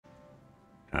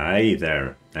Hi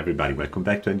there, everybody. Welcome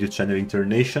back to Angel Channel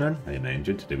International. I am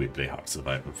Angel. Today we play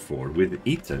HOI4 with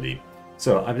Italy.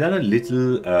 So I've done a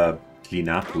little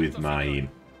cleanup with my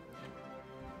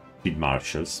field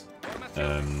marshals.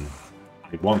 I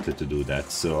wanted to do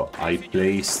that, so I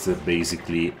placed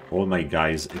basically all my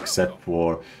guys except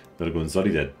for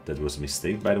Vergonzoli. That was a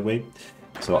mistake, by the way.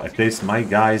 So I placed my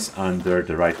guys under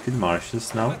the right field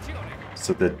marshals now,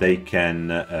 so that they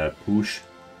can push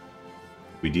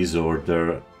with this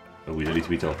order with a little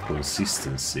bit of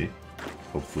consistency.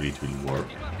 Hopefully it will work.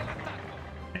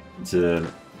 And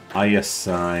I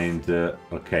assigned,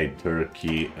 okay,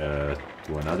 Turkey to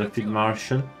another field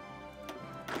marshal,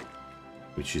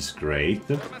 which is great.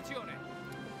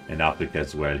 And Africa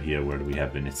as well, here where we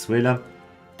have Venezuela.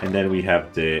 And then we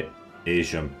have the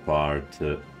Asian part.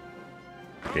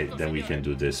 Okay, then we can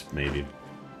do this maybe.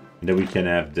 And then we can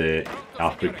have the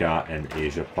Africa and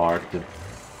Asia part,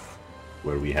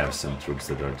 where we have some troops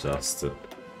that are just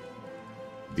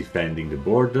defending the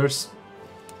borders.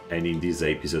 And in this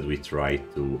episode we try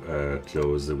to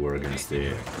close the war against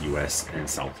the US and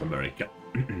South America.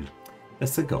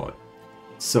 That's the goal.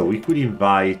 So we could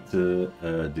invite the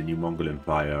new Mongol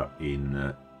Empire in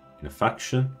a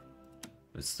faction.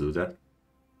 Let's do that.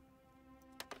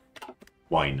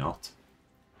 Why not?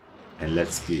 And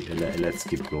let's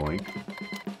keep going.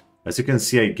 As you can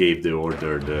see, I gave the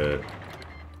order, the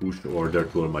push order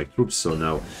to all my troops, so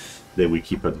now they will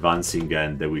keep advancing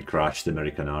and they will crush the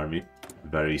American army.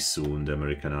 Very soon the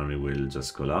American army will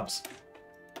just collapse,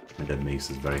 and that makes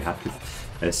us very happy.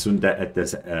 As soon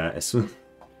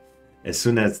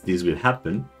as this will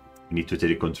happen, we need to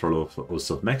take control of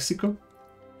also of Mexico,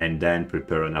 and then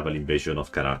prepare a naval invasion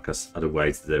of Caracas.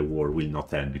 Otherwise the war will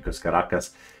not end, because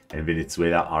Caracas and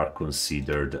Venezuela are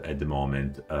considered at the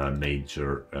moment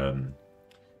major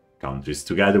countries,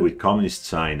 together with Communist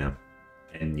China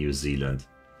and New Zealand.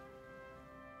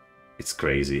 It's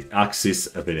crazy. Axis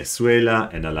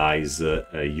Venezuela and allies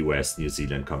US, New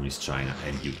Zealand, Communist China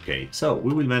and UK. So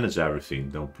we will manage everything,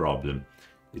 no problem.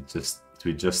 It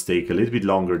will just take a little bit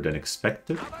longer than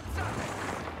expected.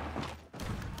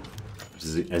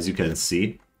 As you can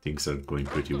see, things are going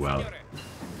pretty well.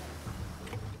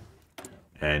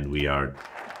 And we are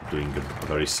doing a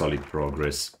very solid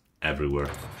progress everywhere.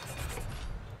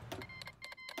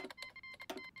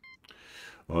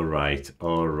 Alright.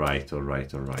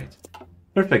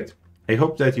 Perfect. I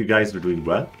hope that you guys are doing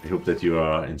well. I hope that you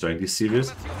are enjoying this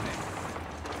series.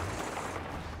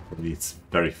 For me, it's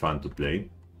very fun to play.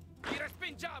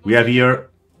 We have here...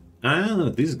 Ah,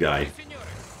 this guy.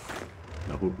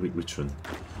 No, which one?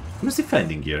 Who's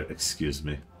defending here? Excuse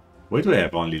me. Why do I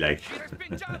have only like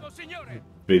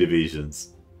 3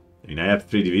 divisions? I mean, I have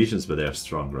 3 divisions, but they are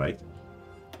strong, right?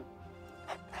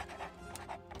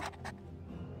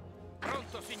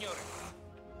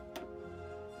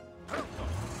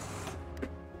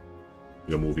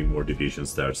 We are moving more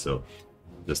divisions there, so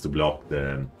just to block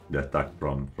the attack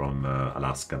from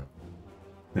Alaska,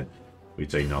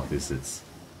 which I notice it's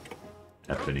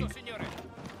happening.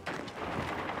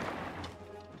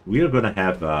 We are gonna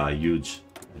have a huge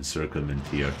encirclement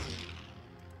here.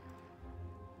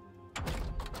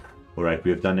 Alright,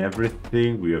 we have done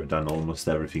everything. We have done almost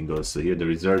everything also here. The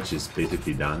research is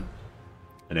basically done.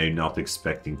 And I'm not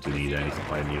expecting to need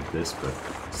any of this, but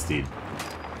still,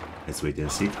 let's wait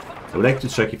and see. I would like to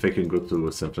check if I can go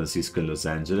to San Francisco and Los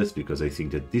Angeles, because I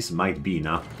think that this might be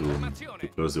enough to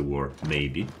close the war,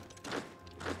 maybe.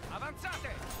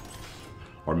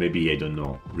 Or maybe, I don't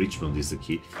know, Richmond is the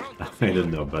key. I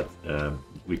don't know, but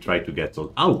we try to get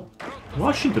all... Ow!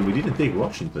 Washington! We didn't take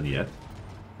Washington yet.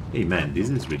 Hey man, this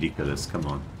is ridiculous, come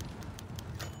on.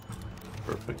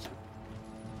 Perfect.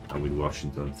 And with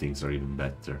Washington, things are even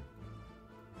better.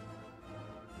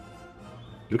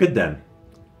 Look at them!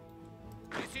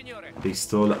 They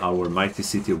stole our mighty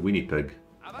city of Winnipeg.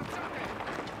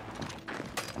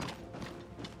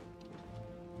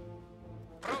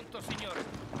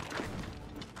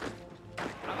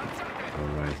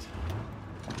 Alright.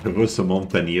 There were some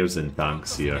mountaineers and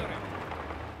tanks here.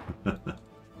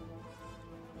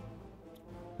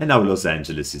 And now Los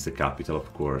Angeles is the capital,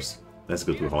 of course. Let's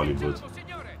go to Hollywood.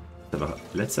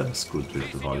 Let's have a school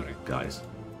trip to Hollywood, guys.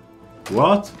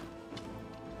 What?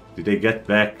 Did they get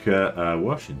back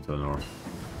Washington, or...?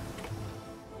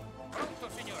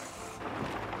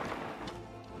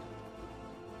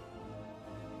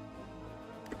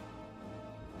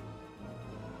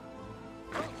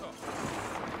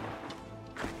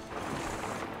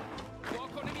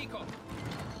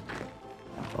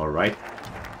 Alright.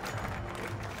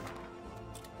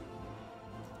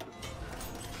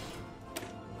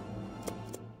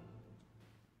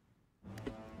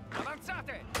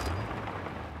 Avanzate!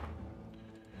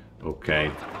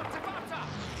 Okay.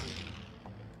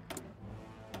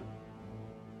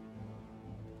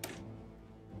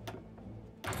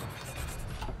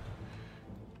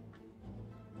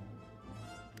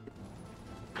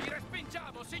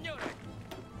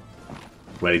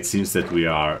 Well, it seems that we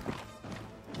are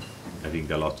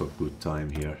having a lot of good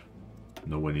time here.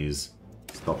 No one is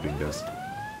stopping us.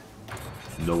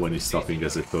 No one is stopping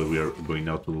us at all. We are going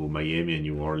now to Miami and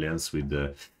New Orleans with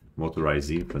the motorized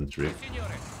infantry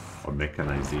or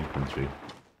mechanized infantry.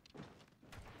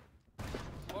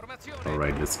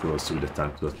 Alright, let's go through the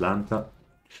tank to Atlanta.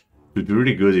 It would be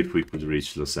really good if we could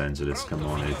reach Los Angeles. Come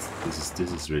on, this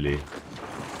is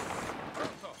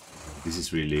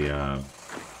really a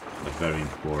very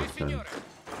important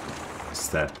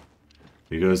step,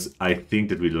 because I think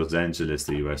that with Los Angeles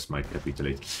the US might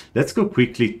capitulate. Let's go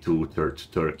quickly to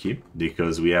Turkey,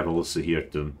 because we have also here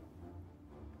to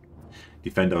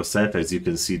defend ourselves. As you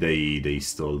can see, they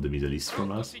stole the Middle East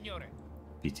from us.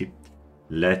 Pity.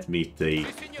 Let me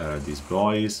take these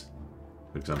boys.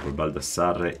 For example,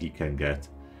 Baldassarre, he can get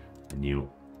a new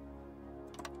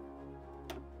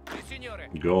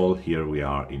goal. Here we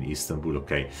are in Istanbul.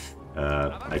 Okay,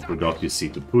 I forgot, you see,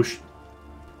 to push.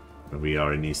 When we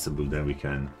are in Istanbul, then we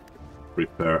can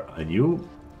prepare a new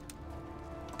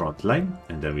front line,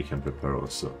 and then we can prepare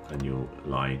also a new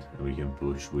line, and we can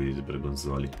push with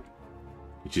Bergonzoli,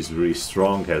 which is very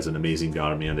strong, has an amazing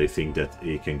army, and I think that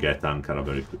he can get Ankara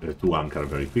to Ankara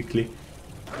very quickly.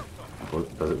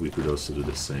 But we could also do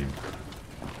the same.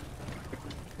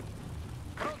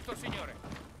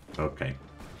 Okay.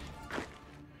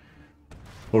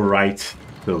 Alright,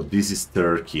 so this is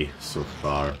Turkey so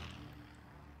far.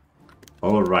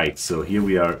 Alright, so here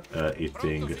we are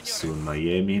hitting soon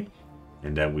Miami,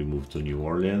 and then we move to New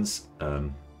Orleans.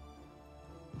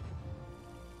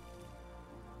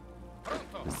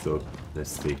 So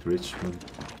let's take Richmond.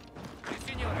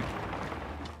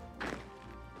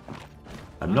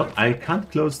 I can't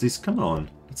close this, come on.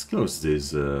 Let's close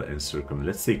this encirclement.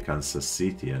 Let's take Kansas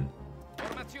City, and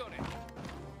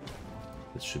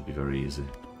that should be very easy.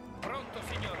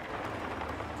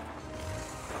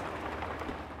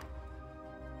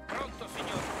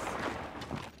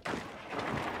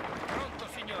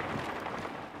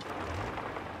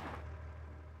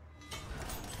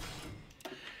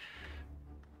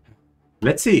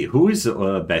 Let's see, who is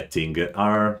betting?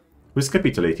 Who's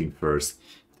capitulating first?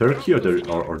 Turkey or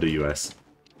the US?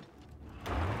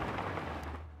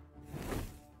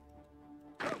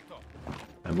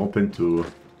 I'm open to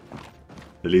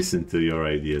listen to your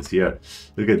ideas here.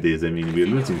 Look at this, I mean, we're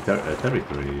losing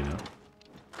territory, you know.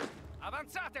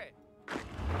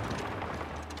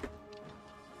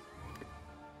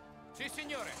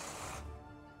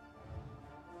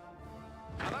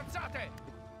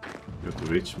 Go to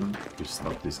Richmond to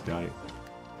stop this guy.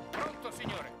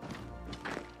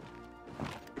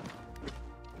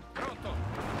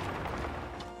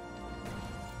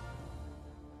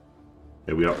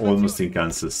 Yeah, we are almost in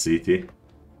Kansas City.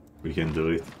 We can do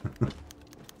it.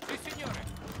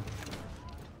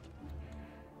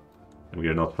 And we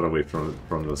are not far away from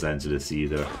Los Angeles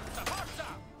either.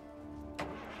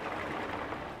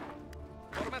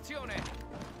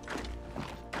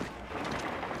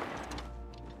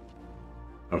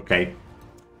 Okay.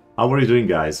 How are you doing,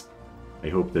 guys? I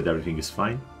hope that everything is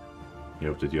fine. I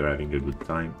hope that you're having a good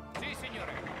time.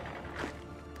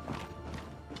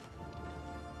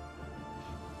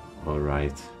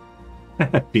 Alright.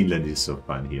 Finland is so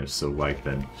fun here, so white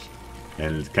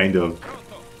and kind of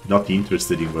not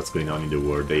interested in what's going on in the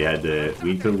war. They had a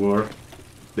winter war.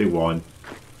 They won.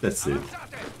 That's it.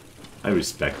 I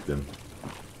respect them.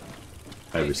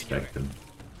 I respect them.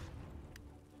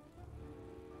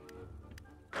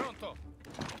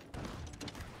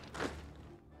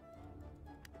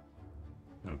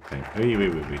 Okay,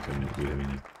 wait a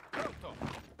minute.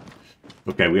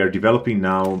 Okay, we are developing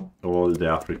now all the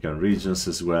African regions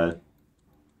as well.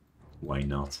 Why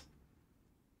not?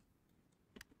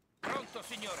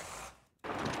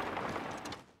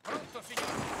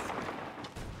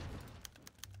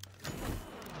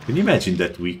 Can you imagine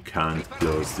that we can't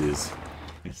close this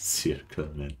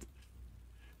encirclement?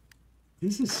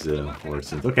 This is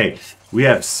unfortunate. Okay, we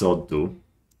have Soddu,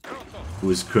 who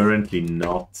is currently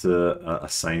not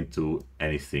assigned to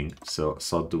anything. So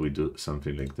Soddu will do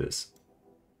something like this.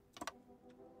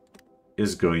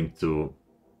 Is going to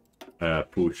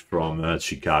push from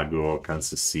Chicago,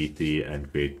 Kansas City,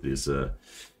 and create this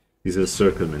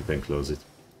encirclement and close it.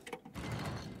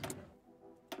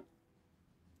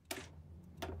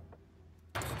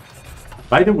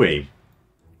 By the way,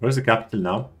 where's the capital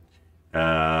now?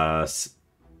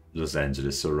 Los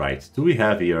Angeles. So right, do we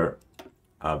have here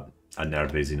an air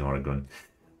base in Oregon.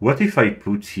 What if I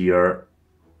put here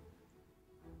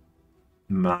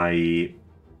my...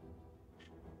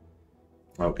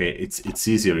 Okay, it's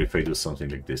easier if I do something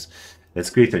like this. Let's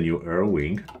create a new air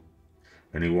wing,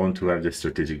 and we want to have the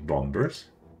strategic bombers.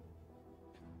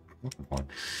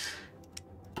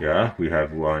 Yeah, we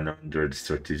have 100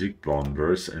 strategic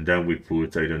bombers, and then we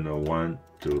put, I don't know, 1,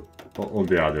 2, all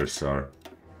the others are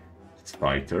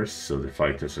fighters, so the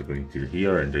fighters are going to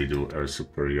here, and they do air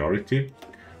superiority.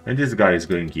 And this guy is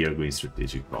going here, going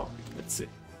strategic bombing. Let's see.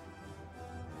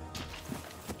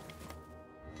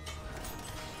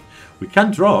 We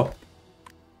can drop.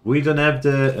 We don't have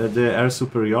the air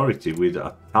superiority with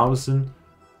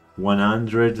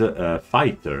 1,100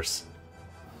 fighters.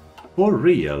 For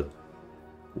real.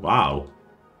 Wow.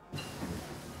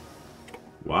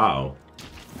 Wow.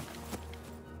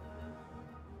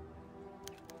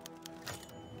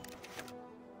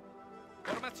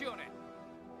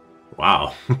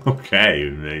 Wow.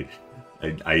 Okay.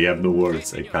 I have no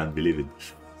words. I can't believe it.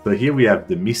 So here we have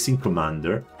the missing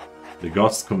commander, the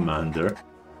ghost commander.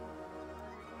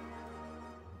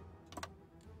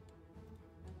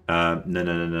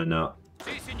 No.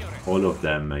 All of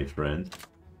them, my friend.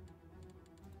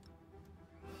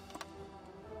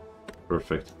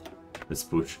 Perfect. Let's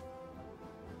push.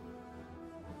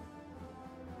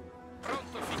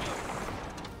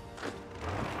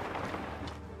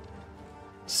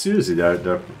 Seriously,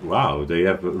 they're wow, they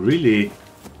have really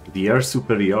the air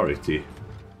superiority.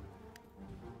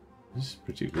 This is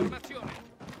pretty good.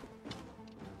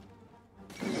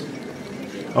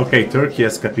 Okay, Turkey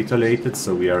has capitulated,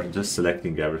 so we are just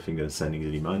selecting everything and sending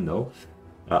the demand. No.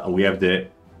 We have the...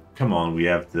 Come on, we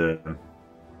have the...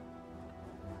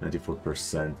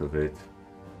 94% of it.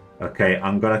 Okay,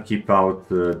 I'm gonna keep out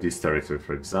this territory,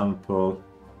 for example.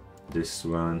 This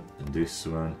one, and this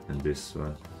one, and this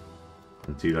one.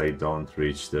 Until I don't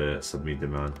reach the submit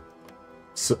demand.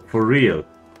 So, for real?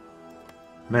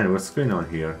 Man, what's going on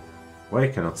here? Why I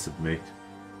cannot submit?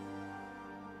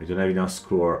 I don't have enough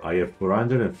score. I have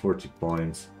 440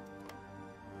 points.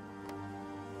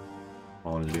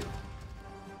 Only.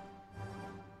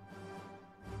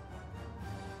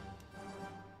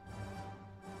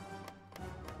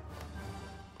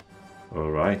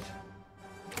 Alright.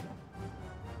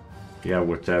 Yeah,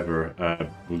 whatever.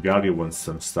 Bulgaria wants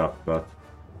some stuff, but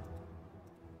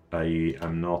I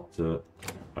am not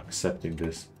accepting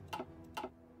this.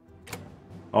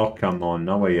 Oh, come on.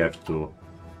 Now I have to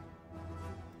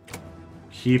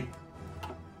keep...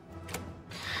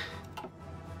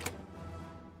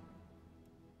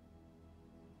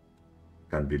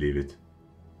 Can't believe it.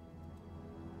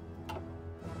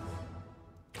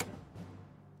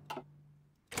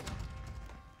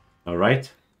 All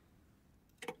right.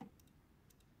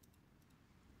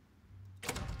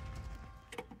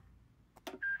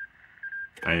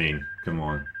 I mean, come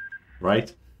on,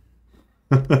 right?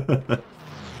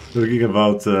 Talking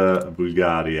about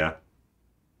Bulgaria.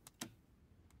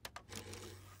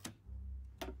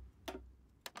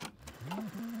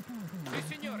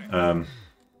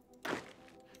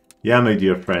 Yeah, my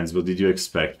dear friends, what did you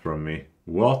expect from me?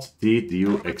 What did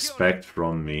you expect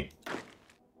from me?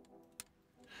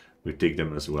 We take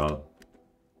them as well.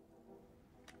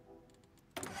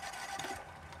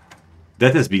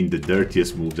 That has been the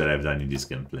dirtiest move that I've done in this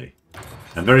gameplay.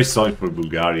 I'm very sorry for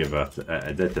Bulgaria, but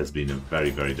that has been a very,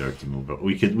 very dirty move.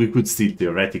 We could still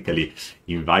theoretically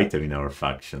invite them in our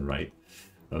faction, right?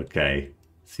 Okay,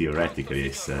 theoretically,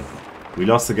 I said. We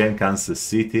lost again Kansas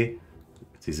City.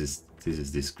 This is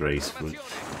disgraceful.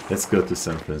 Let's go to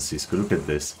San Francisco. Look at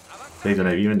this. They don't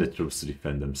have even the troops to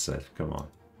defend themselves. Come on.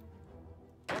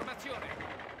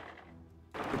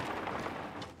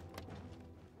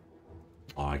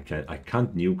 Oh, I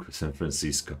can't nuke San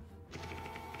Francisco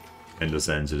and Los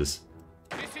Angeles.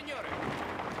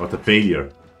 What a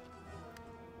failure.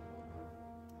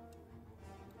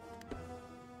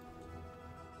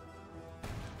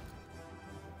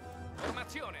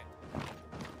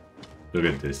 Look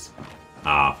at this.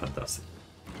 Ah, fantastic.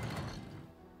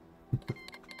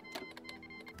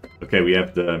 Okay, we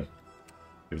have the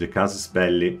casus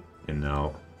belli, and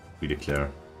now we declare.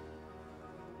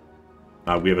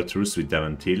 We have a truce with them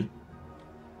until.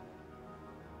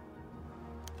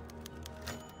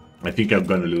 I think I'm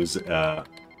gonna lose. I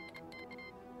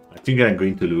think I'm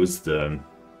going to lose the.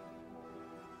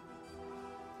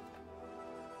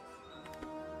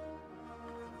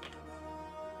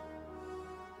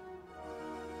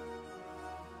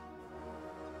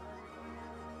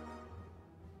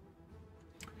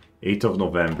 8th of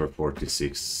November,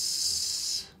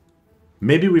 46.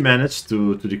 Maybe we managed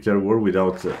to declare war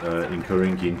without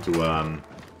incurring into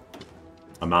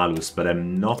a malus, but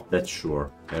I'm not that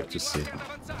sure. I have to see.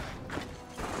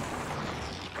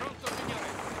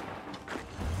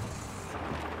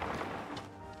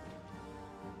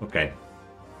 Okay.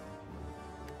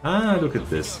 Ah, look at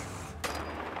this.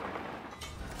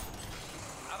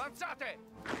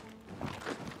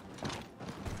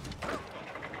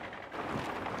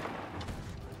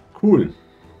 Cool.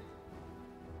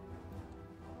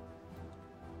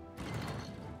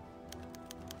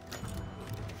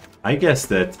 I guess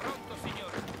that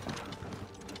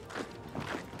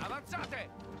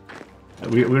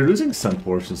we're losing some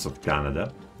portions of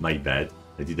Canada. My bad.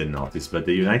 I didn't notice, but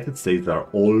the United States are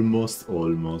almost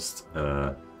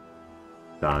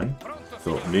done.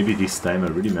 So maybe this time I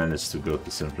really managed to go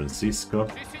to San Francisco.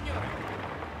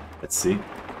 Let's see.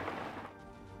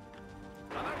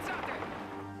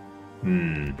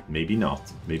 Maybe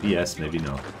not. Maybe yes, maybe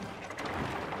no.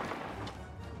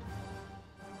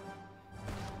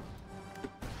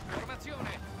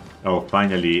 Oh,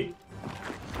 finally,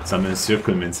 some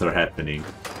encirclements are happening.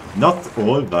 Not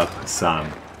all, but some,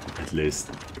 at least.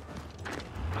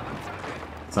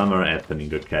 Some are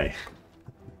happening, okay.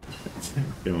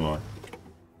 Come on.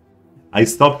 I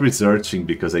stopped researching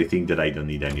because I think that I don't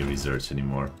need any research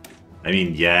anymore. I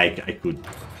mean, yeah,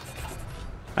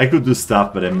 I could do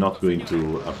stuff, but I'm not going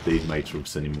to update my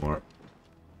troops anymore.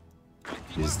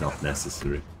 This is not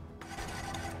necessary.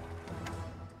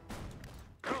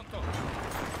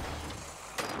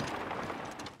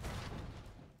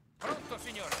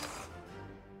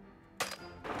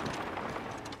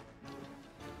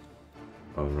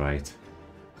 All right.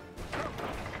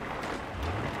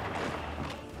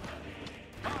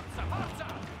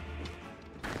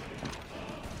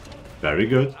 Very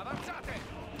good.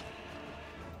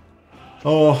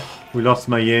 Oh, we lost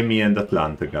Miami and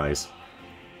Atlanta, guys.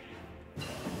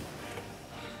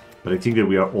 But I think that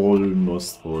we are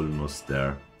almost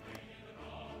there.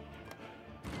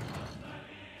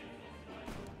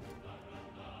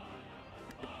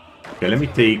 Okay, let me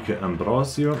take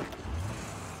Ambrosio.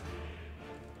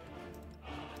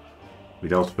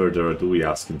 Without further ado, we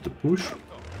ask him to push.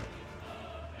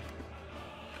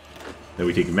 Then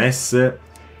we take Messe.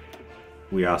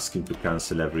 We ask him to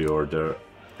cancel every order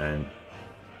and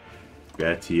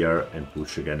get here and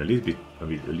push again a little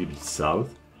bit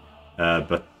south.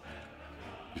 But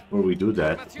before we do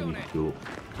that, we need to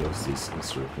close this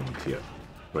encirclement here.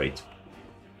 Great.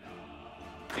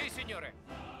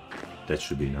 That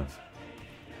should be enough.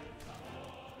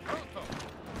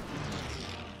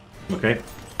 Okay.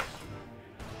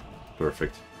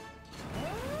 Perfect.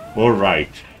 All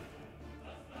right.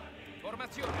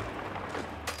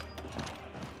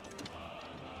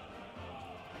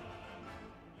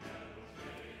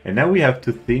 And now we have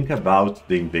to think about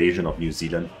the invasion of New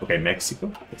Zealand. Okay,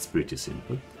 Mexico. That's pretty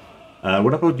simple.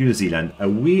 What about New Zealand?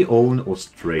 We own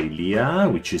Australia,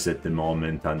 which is at the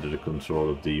moment under the control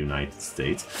of the United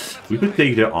States. We could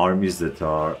take the armies that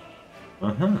are...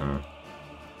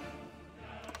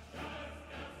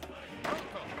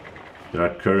 There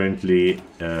are currently,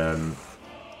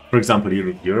 for example,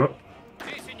 Europe.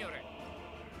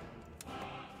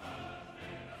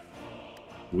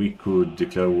 We could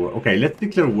declare war. Okay, let's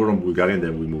declare war on Bulgaria and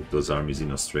then we move those armies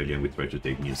in Australia and we try to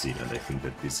take New Zealand. I think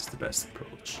that this is the best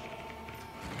approach.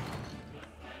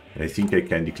 I think I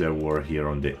can declare war here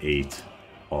on the 8th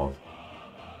of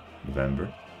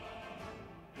November.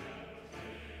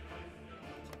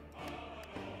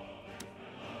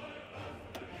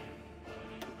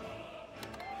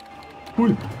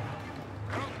 Cool.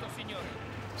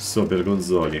 So,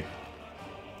 Bergonzoli.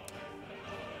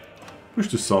 Push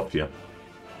to Sofia.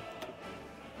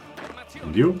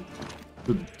 And you?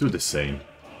 Do the same.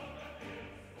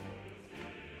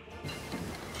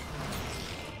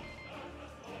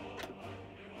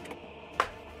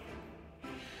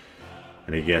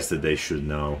 And I guess that they should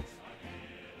now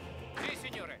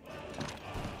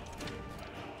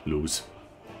lose.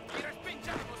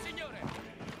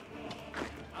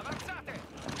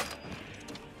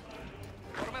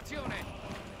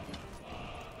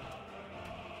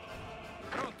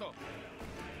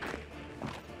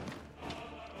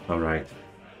 All right.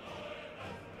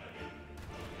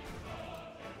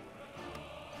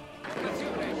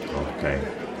 Okay.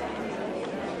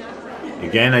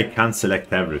 Again, I can't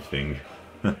select everything.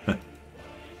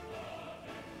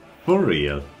 For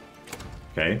real.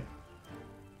 Okay.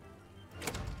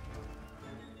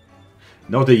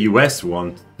 Now the US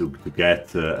want to get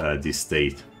this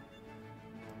state.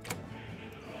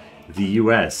 The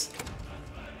US.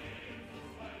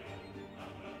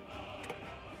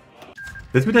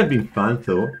 That would have been fun,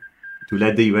 though, to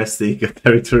let the US take a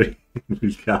territory in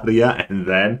Bulgaria and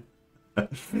then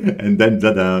And then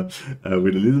with a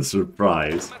little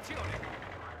surprise,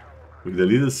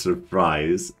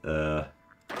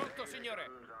 Pronto, signore.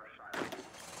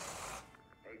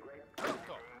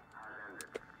 Pronto.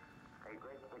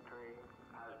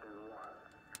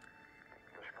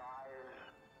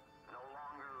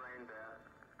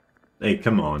 hey,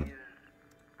 come on.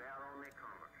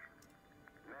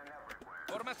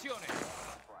 Formazione.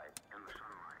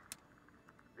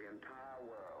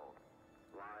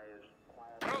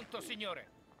 Pronto, signore.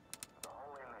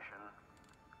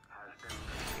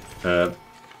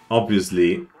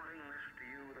 Obviously,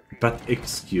 but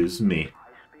excuse me.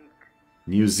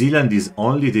 New Zealand is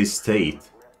only this state.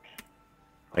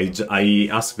 I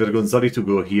asked Vergonzoli to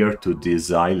go here to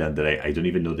this island that I don't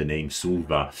even know the name,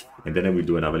 Sulva, and then I will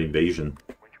do another invasion.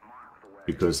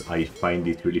 Because I find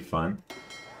it really fun.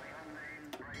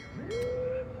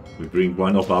 We bring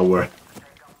one of our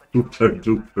super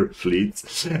duper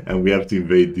fleets and we have to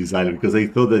invade this island because I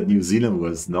thought that New Zealand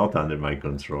was not under my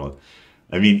control.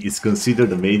 I mean, it's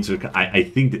considered a major... I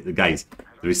think, that, guys,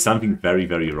 there is something very,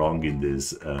 very wrong in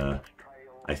this.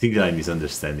 I think that I'm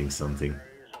misunderstanding something.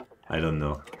 I don't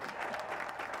know.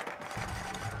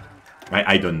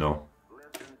 I don't know.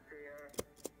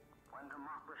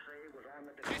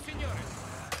 Sì, signore.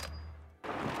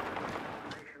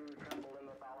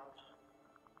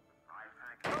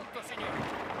 Pronto, signore.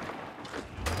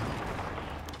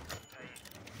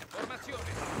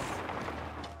 Formazione.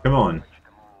 Come on.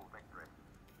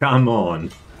 Come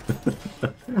on.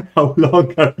 How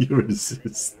long are you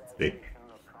resisting?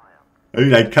 I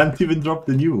mean, I can't even drop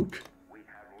the nuke.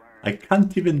 I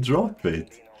can't even drop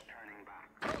it.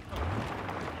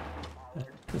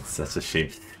 That's such a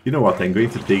shame. You know what? I'm going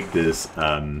to take this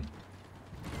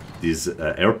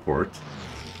airport,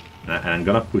 and I'm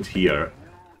gonna put here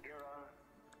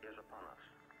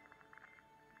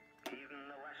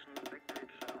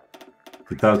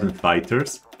 2,000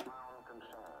 fighters,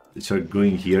 which are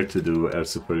going here to do air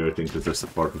superiority and cruiser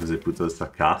support because they put us a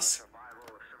CAS.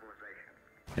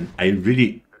 And I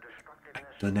really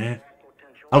don't have...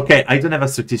 Okay, I don't have a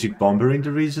strategic bomber in the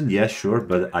region. Yeah, sure,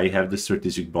 but I have the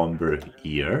strategic bomber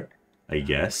here, I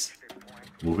guess.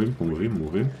 Move him, move him,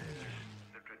 move him.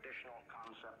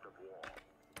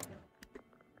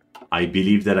 I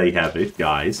believe that I have it,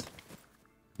 guys.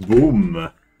 Boom!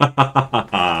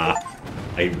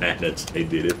 I managed, I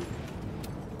did it.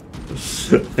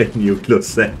 I knew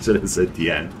Los Angeles at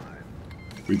the end.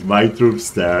 With my troops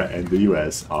there and the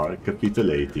US are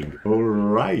capitulating.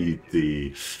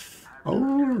 Alrighty.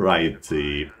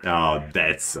 Alrighty. Oh,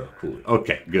 that's so cool.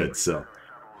 Okay, good. So,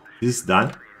 this is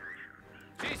done.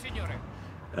 Sì, signore.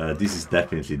 This is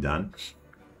definitely done.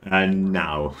 And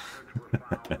now...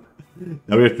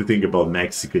 now we have to think about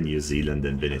Mexico, New Zealand,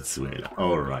 and Venezuela.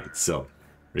 Alright, so...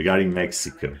 regarding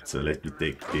Mexico, so let me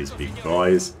take these big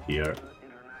boys here.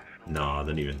 No,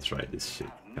 don't even try this shit.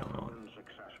 Come on.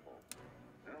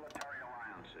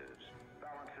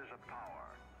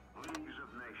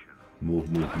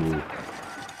 Move, move, move.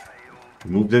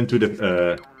 Move them to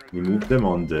the... we move them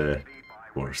on the...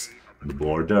 of course, the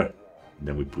border. And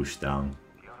then we push down.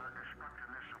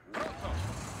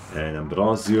 And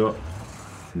Ambrosio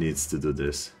needs to do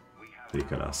this.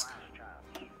 Take a ask.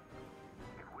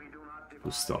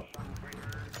 To stop.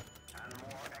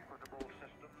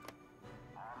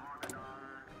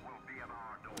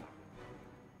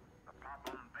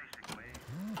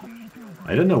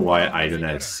 I don't know why I don't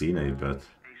have seen it, but...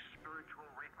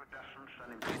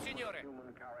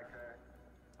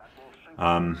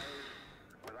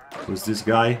 who's this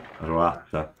guy?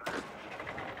 Roatta.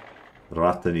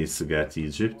 Roatta needs to get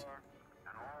Egypt.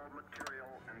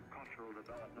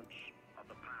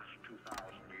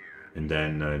 And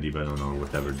then Lebanon or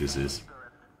whatever this is.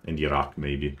 And Iraq,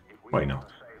 maybe. Why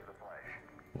not?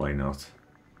 Why not?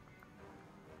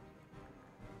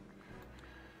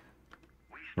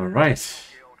 Alright.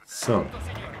 So,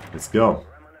 let's go.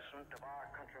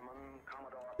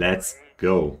 Let's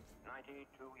go.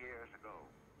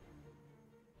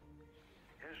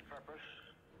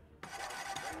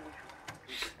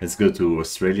 Let's go to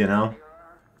Australia now.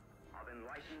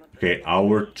 Okay,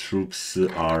 our troops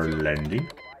are landing.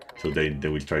 So they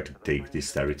will try to take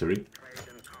this territory.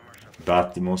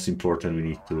 But the most important, we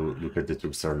need to look at the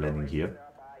troops are landing here.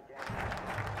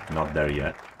 Not there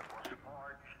yet.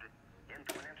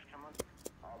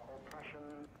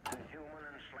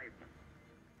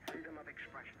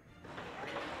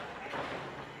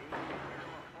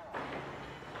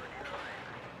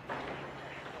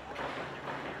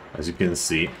 As you can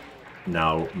see,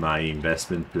 now my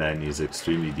investment plan is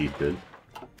extremely detailed.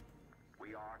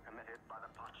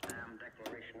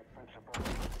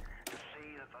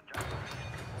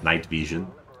 Night vision.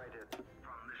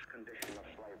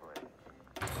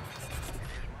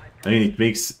 I mean, it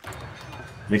makes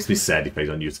me sad if I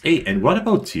don't use... Hey, and what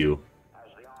about you?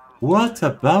 What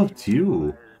about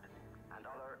you?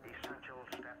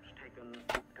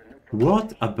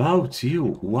 What about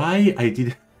you? Why I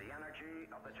did...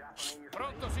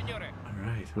 Pronto, signore.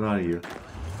 Alright, who are you?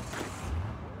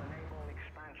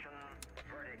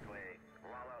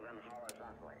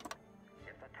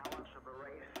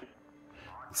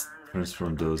 It's different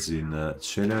from those in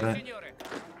Celere, Signore.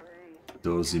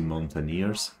 those in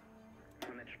Mountaineers,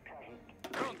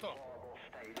 Pronto.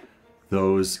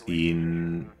 those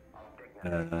in...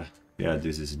 yeah,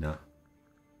 this is enough.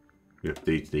 We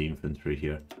update the infantry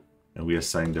here, and we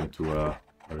assign them to a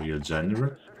real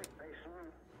general.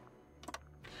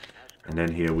 And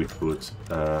then here we put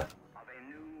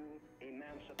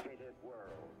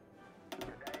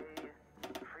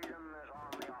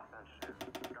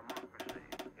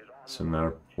some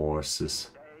air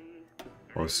forces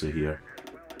also here.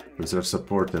 Those are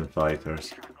support and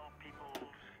fighters.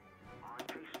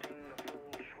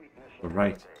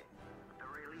 Alright.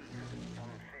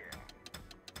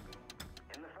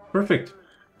 Perfect.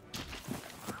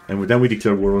 And then we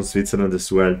declare war on Switzerland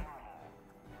as well.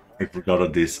 I forgot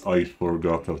of this. I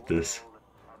forgot of this.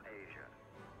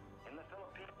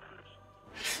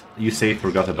 You say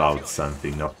forgot about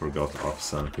something, not forgot of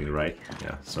something, right?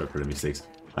 Yeah, sorry for the mistakes.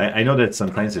 I know that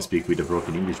sometimes I speak with a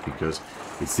broken English because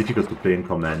it's difficult to play and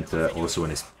comment also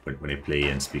when I play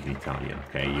and speak in Italian,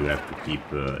 okay? You have to keep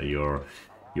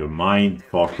your mind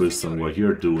focused on what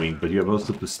you're doing, but you have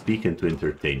also to speak and to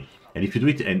entertain. And if you do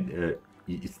it and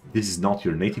this is not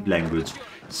your native language,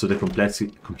 so the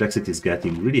complexity is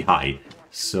getting really high.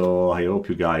 So I hope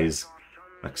you guys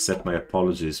accept my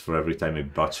apologies for every time I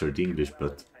butchered English,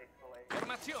 but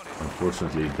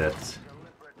unfortunately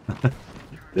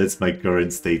that's my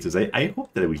current status. I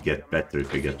hope that I will get better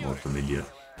if I get more familiar.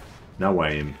 Now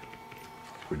I am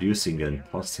producing and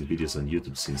posting videos on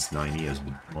YouTube since 9 years,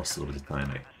 but most of the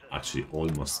time, actually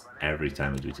almost every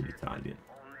time I do it in Italian.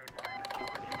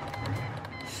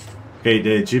 Okay,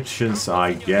 the Egyptians,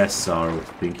 I guess, are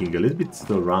thinking a little bit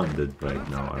surrounded right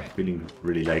now. Are feeling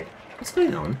really like, what's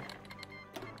going on?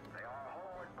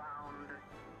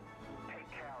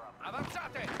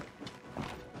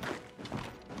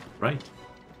 Right.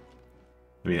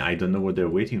 I mean, I don't know what they're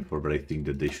waiting for, but I think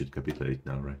that they should capitulate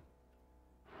now, right?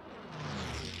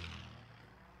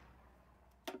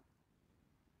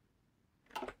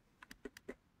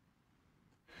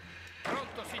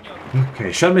 Okay,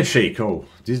 Sharm el Sheikh. Oh,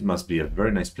 this must be a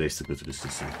very nice place to go to the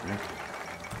seaside, right?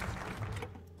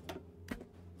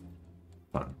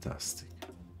 Fantastic.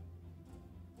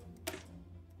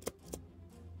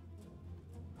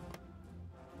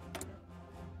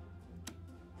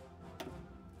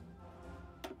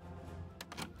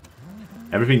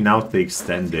 Everything now takes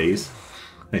 10 days.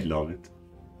 I love it.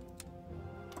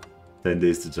 10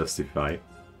 days to justify.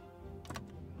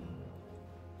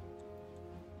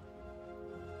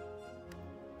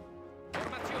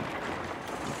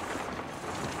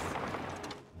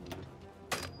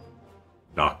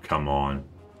 Oh, come on.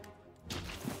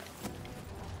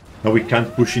 No, we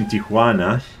can't push in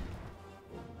Tijuana.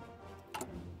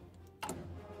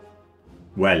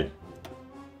 Well.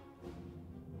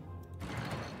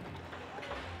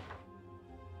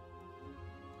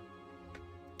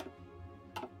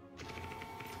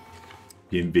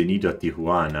 Bienvenido a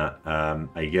Tijuana.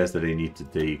 I guess that I need to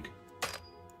take...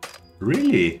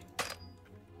 Really?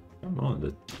 Come on,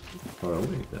 that's far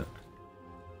away then.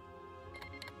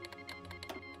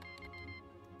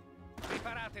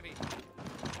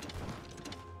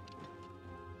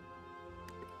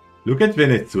 Look at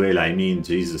Venezuela, I mean,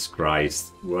 Jesus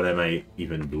Christ. What am I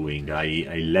even doing?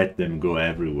 I let them go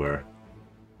everywhere.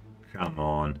 Come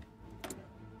on.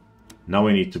 Now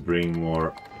I need to bring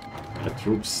more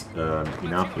troops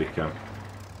in Africa.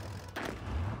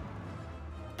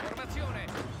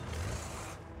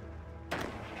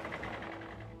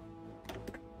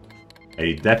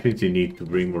 I definitely need to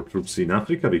bring more troops in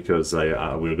Africa because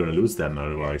we're gonna lose them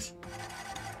otherwise.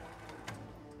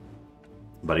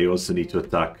 But I also need to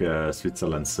attack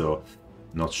Switzerland, so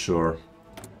not sure.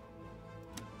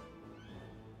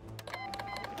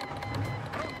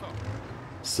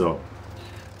 So,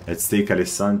 let's take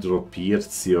Alessandro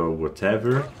Pierzi or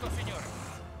whatever.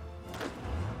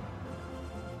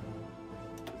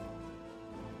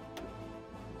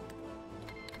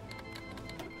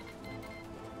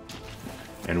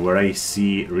 And where I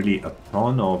see really a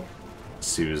ton of...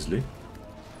 Seriously?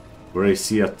 Where I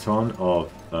see a ton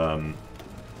of...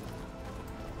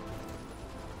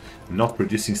 not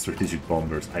producing strategic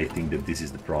bombers. I think that this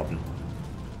is the problem.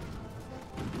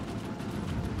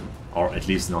 Or at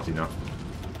least not enough.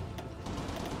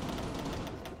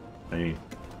 I mean,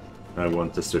 I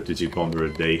want a strategic bomber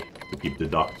a day to keep the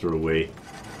doctor away,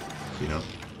 you know.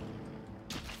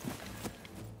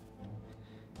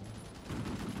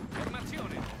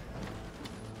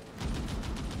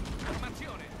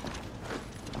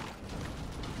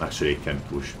 Actually, I can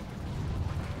push.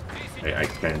 I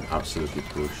can absolutely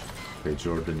push. Okay,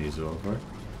 Jordan is over.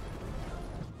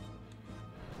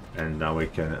 And now I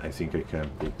think I can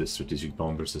put the strategic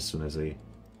bombers as soon as I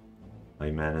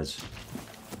manage.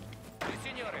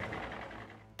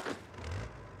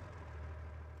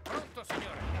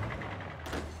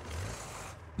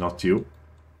 Not you.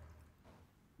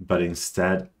 But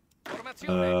instead...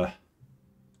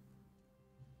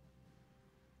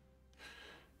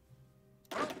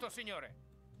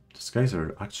 these guys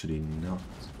are actually not...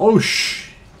 Oh, shit!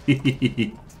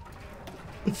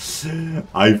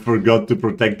 I forgot to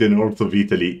protect the north of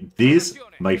Italy. This,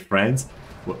 my friends,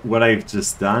 what I've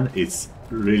just done is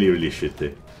really, really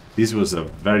shitty. This was a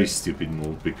very stupid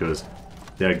move because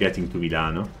they're getting to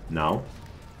Milano now.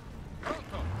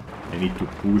 I need to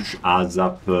push us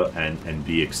up and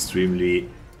be extremely...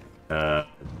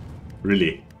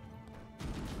 really...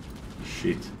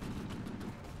 shit.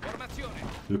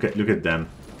 Look at them.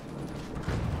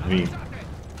 I mean...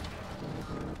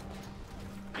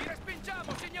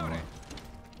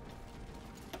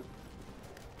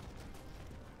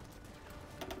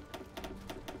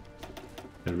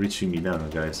 They're reaching Milano,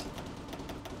 guys.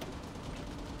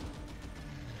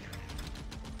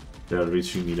 They're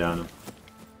reaching Milano.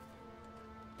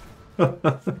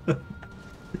 I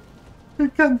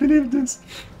can't believe this.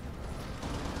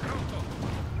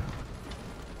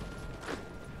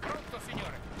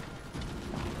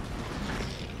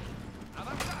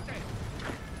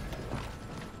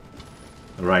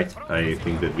 Right, I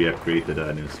think that we have created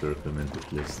an encirclement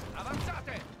at least.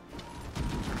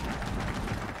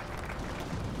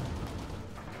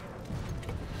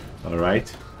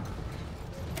 Alright.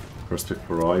 Prospect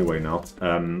for oil, why not?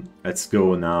 Let's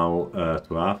go now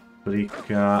to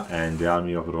Africa, and the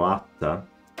army of Roatta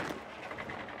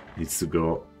needs to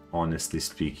go, honestly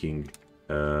speaking,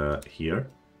 here.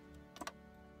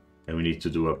 And we need to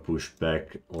do a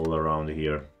pushback all around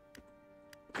here.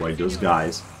 While those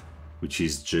guys, which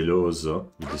is Geloso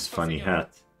with his funny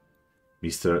hat,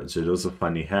 Mr. Geloso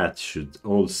Funny Hat should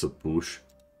also push.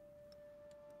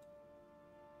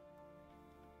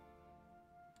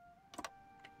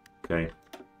 Okay,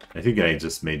 I think I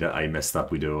just made that. I messed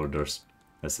up with the orders.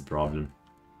 That's the problem.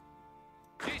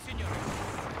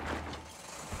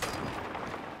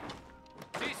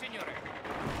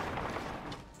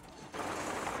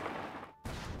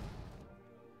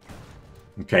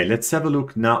 Okay, let's have a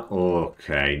look now.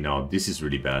 Okay, no, this is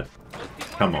really bad.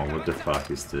 Come on, what the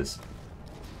fuck is this?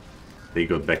 They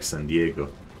got back San Diego.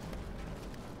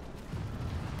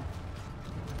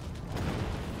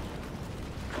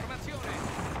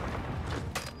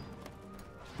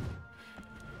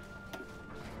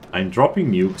 I'm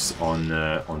dropping nukes on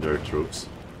their troops.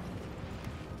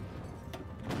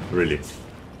 Really,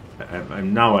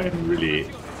 I'm really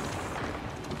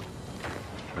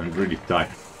tired.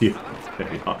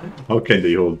 How can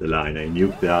they hold the line? I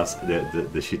nuked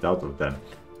the shit out of them.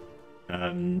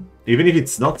 Even if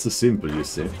it's not so simple, you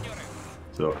see.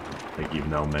 So I give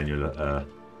now manual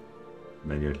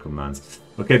commands.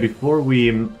 Okay, before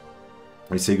we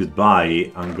say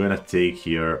goodbye, I'm gonna take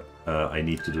here. I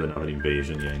need to do another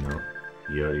invasion. Yeah, I know.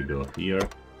 Here you go. Here.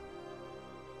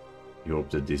 You hope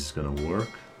that this is gonna work.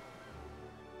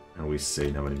 And we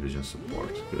say naval invasion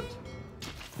support. Good.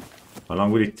 How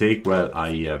long will it take? Well,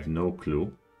 I have no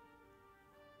clue.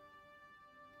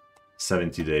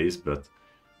 70 days, but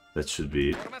that should be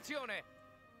it.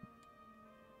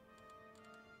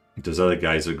 Those other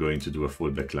guys are going to do a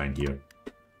full backline here.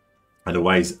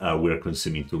 Otherwise, we're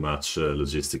consuming too much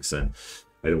logistics, and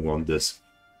I don't want this.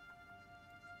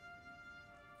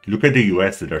 Look at the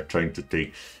US that are trying to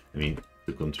take, I mean,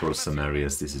 to control some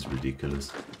areas. This is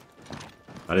ridiculous.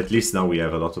 But at least now we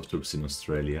have a lot of troops in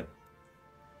Australia.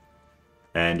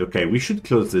 And okay, we should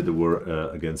close the war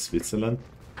against Switzerland,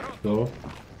 though,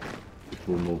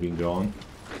 before moving on.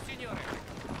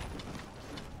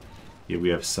 Here we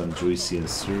have some juicy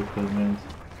encirclement.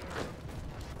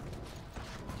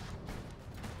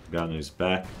 Gunner is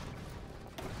back.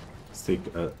 Let's take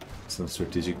some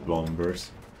strategic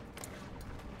bombers.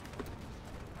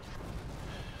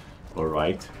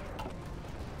 Alright.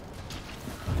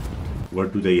 Where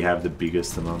do they have the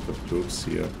biggest amount of troops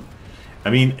here? I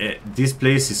mean, this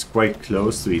place is quite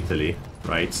close to Italy.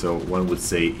 right? So one would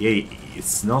say, hey,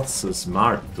 it's not so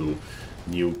smart to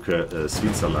nuke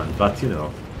Switzerland, but you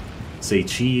know, say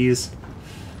cheese.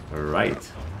 All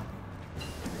right.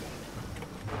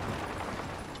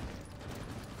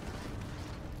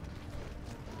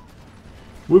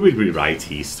 We will rewrite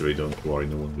history, don't worry,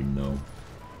 no one will know.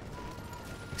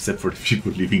 Except for the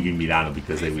people living in Milano,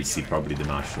 because they will see probably the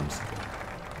mushrooms.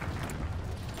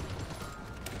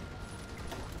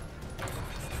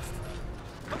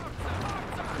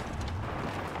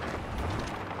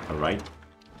 Alright.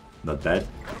 Not bad.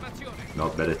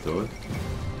 Not bad at all.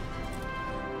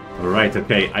 Alright,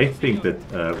 okay, I think that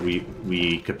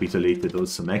we capitulated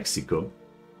also Mexico.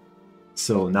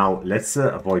 So now let's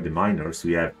avoid the minors.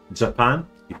 We have Japan.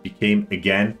 It became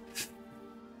again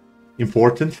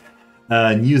important.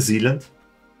 New Zealand.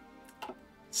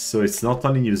 So it's not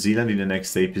only New Zealand in the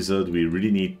next episode. We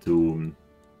really need to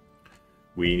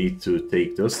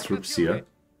take those troops here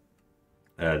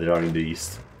that are in the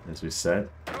east, as we said.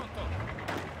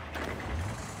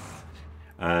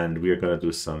 And we are gonna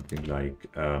do something like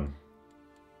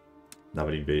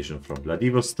naval invasion from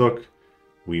Vladivostok.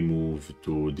 We move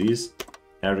to this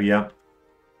area.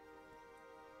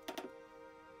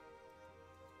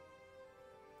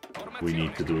 We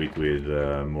need to do it with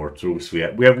more troops. We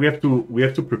have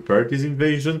to prepare this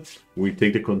invasion. We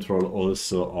take the control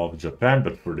also of Japan,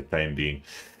 but for the time being,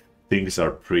 things are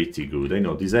pretty good. I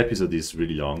know this episode is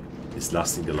really long. It's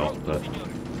lasting a lot, but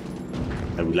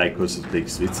I would like also to take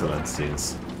Switzerland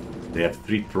since they have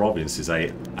 3 provinces.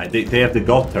 They have the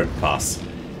Gotthard Pass.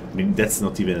 I mean, that's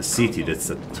not even a city.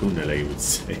 That's a tunnel, I would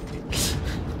say.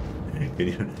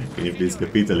 Can you please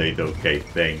capitulate? Okay,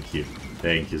 thank you.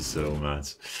 Thank you so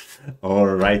much.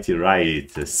 Alrighty,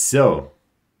 right. So.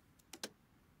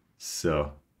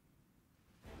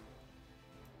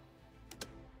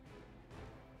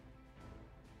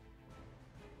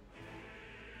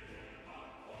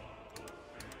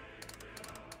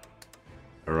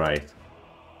 Alright.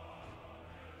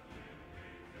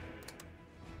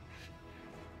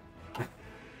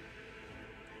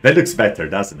 That looks better,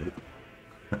 doesn't it?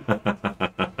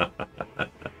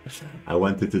 I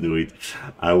wanted to do it.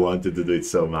 I wanted to do it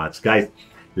so much. Guys,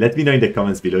 let me know in the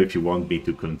comments below if you want me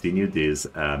to continue this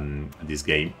this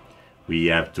game. We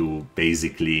have to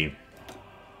basically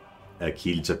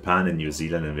kill Japan and New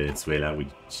Zealand and Venezuela, which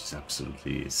is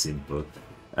absolutely simple.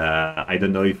 I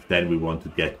don't know if then we want to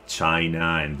get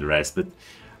China and the rest, but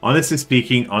honestly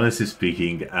speaking,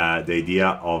 the idea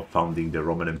of founding the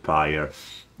Roman Empire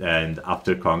and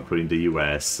after conquering the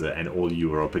US and all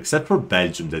Europe, except for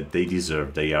Belgium, that they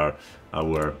deserve, they are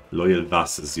our loyal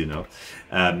vassals, you know.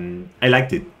 I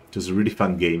liked it. It was a really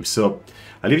fun game. So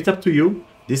I'll leave it up to you.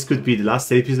 This could be the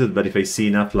last episode, but if I see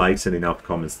enough likes and enough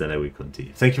comments, then I will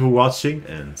continue. Thank you for watching,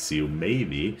 and see you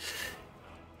maybe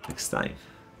next time.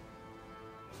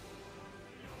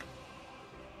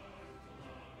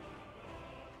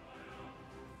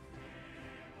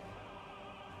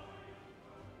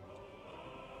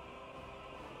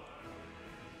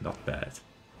 Not bad.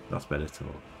 Not bad at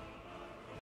all.